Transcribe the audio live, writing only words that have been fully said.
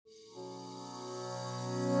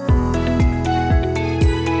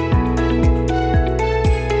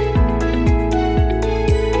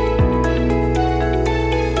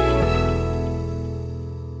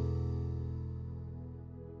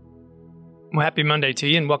Well, happy Monday to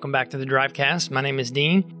you, and welcome back to the Drivecast. My name is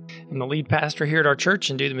Dean. I'm the lead pastor here at our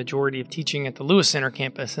church and do the majority of teaching at the Lewis Center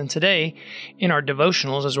campus. And today, in our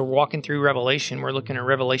devotionals, as we're walking through Revelation, we're looking at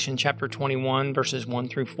Revelation chapter 21, verses 1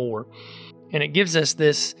 through 4. And it gives us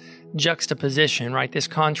this juxtaposition, right? This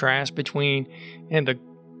contrast between the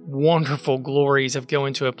wonderful glories of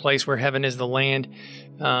going to a place where heaven is the land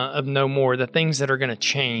of no more, the things that are going to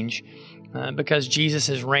change. Because Jesus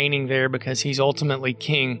is reigning there, because he's ultimately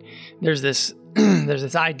king. There's this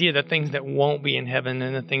idea that things that won't be in heaven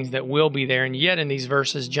and the things that will be there. And yet in these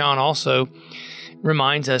verses, John also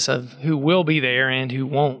reminds us of who will be there and who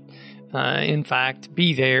won't, in fact,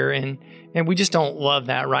 be there. And we just don't love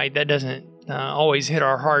that, right? That doesn't always hit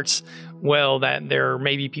our hearts well, that there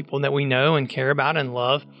may be people that we know and care about and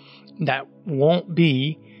love that won't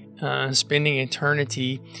be spending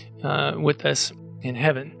eternity with us in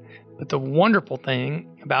heaven. But the wonderful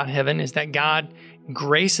thing about heaven is that God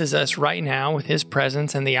graces us right now with his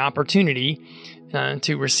presence and the opportunity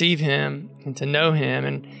to receive him and to know him.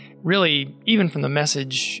 And really, even from the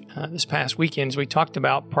message this past weekend, as we talked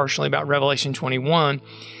about partially about Revelation 21,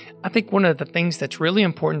 I think one of the things that's really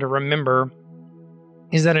important to remember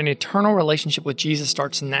is that an eternal relationship with Jesus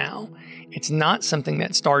starts now. It's not something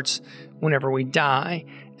that starts whenever we die.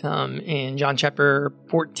 In John chapter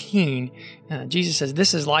 14, Jesus says,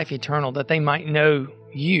 "This is life eternal, that they might know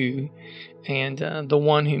you and the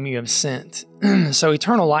one whom you have sent." So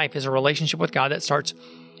eternal life is a relationship with God that starts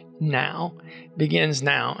now, begins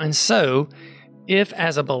now. And so if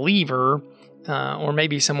as a believer, or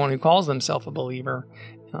maybe someone who calls themselves a believer,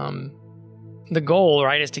 the goal,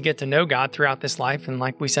 right, is to get to know God throughout this life. And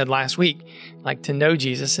like we said last week, like to know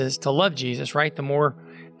Jesus is to love Jesus, right? The more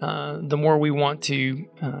we want to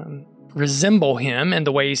resemble him and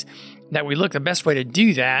the ways that we look, the best way to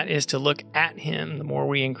do that is to look at him. The more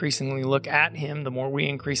we increasingly look at him, the more we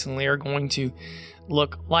increasingly are going to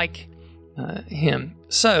look like him.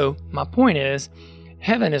 So my point is,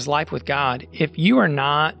 heaven is life with God. If you are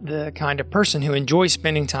not the kind of person who enjoys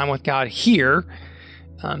spending time with God here,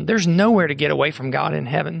 there's nowhere to get away from God in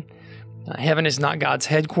heaven. Heaven is not God's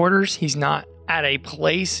headquarters. He's not at a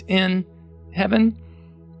place in heaven,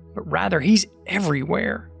 but rather he's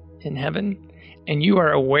everywhere in heaven, and you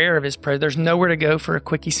are aware of his presence. There's nowhere to go for a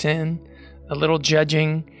quickie sin, a little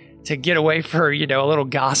judging, to get away for, a little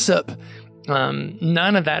gossip.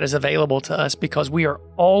 None of that is available to us because we are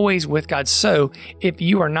always with God. So if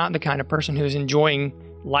you are not the kind of person who is enjoying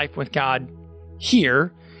life with God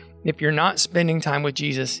here, if you're not spending time with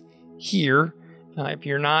Jesus here, if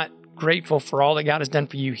you're not grateful for all that God has done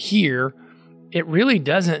for you here, it really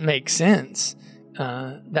doesn't make sense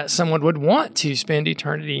that someone would want to spend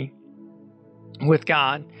eternity with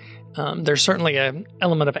God. There's certainly an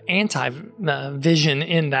element of anti-vision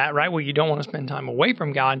in that, right? Where you don't want to spend time away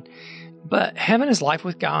from God. But heaven is life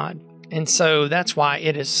with God. And so that's why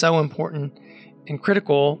it is so important and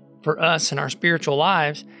critical for us in our spiritual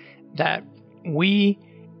lives that we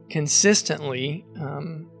consistently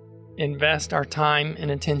invest our time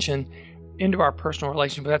and attention into our personal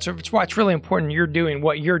relationship. That's why it's really important you're doing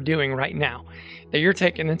what you're doing right now, that you're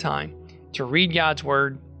taking the time to read God's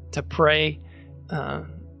word, to pray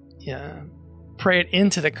it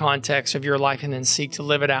into the context of your life, and then seek to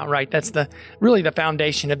live it out, right? That's really the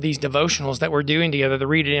foundation of these devotionals that we're doing together, to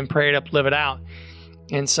read it in, pray it up, live it out.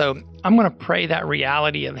 And so I'm going to pray that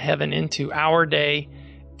reality of heaven into our day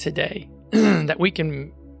today, that we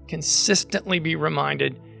can consistently be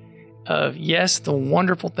reminded of, yes, the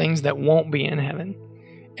wonderful things that won't be in heaven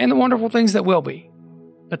and the wonderful things that will be.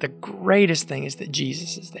 But the greatest thing is that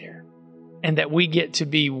Jesus is there and that we get to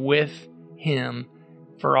be with him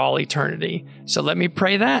for all eternity. So let me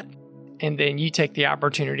pray that, and then you take the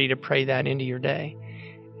opportunity to pray that into your day.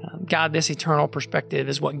 God, this eternal perspective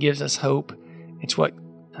is what gives us hope. It's what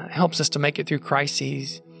helps us to make it through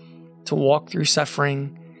crises, to walk through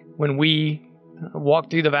suffering. When we walk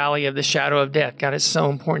through the valley of the shadow of death, God, it's so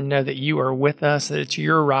important to know that you are with us, that it's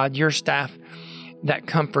your rod, your staff that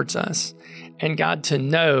comforts us. And God, to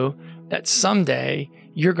know that someday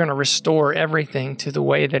you're going to restore everything to the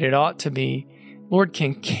way that it ought to be, Lord,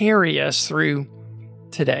 can carry us through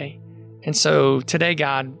today. And so today,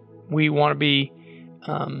 God, we want to be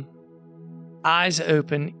eyes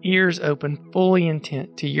open, ears open, fully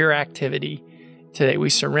intent to your activity today. We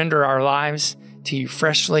surrender our lives to you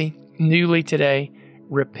freshly, newly today.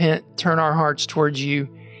 Repent, turn our hearts towards you.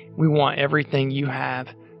 We want everything you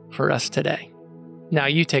have for us today. Now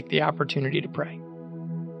you take the opportunity to pray.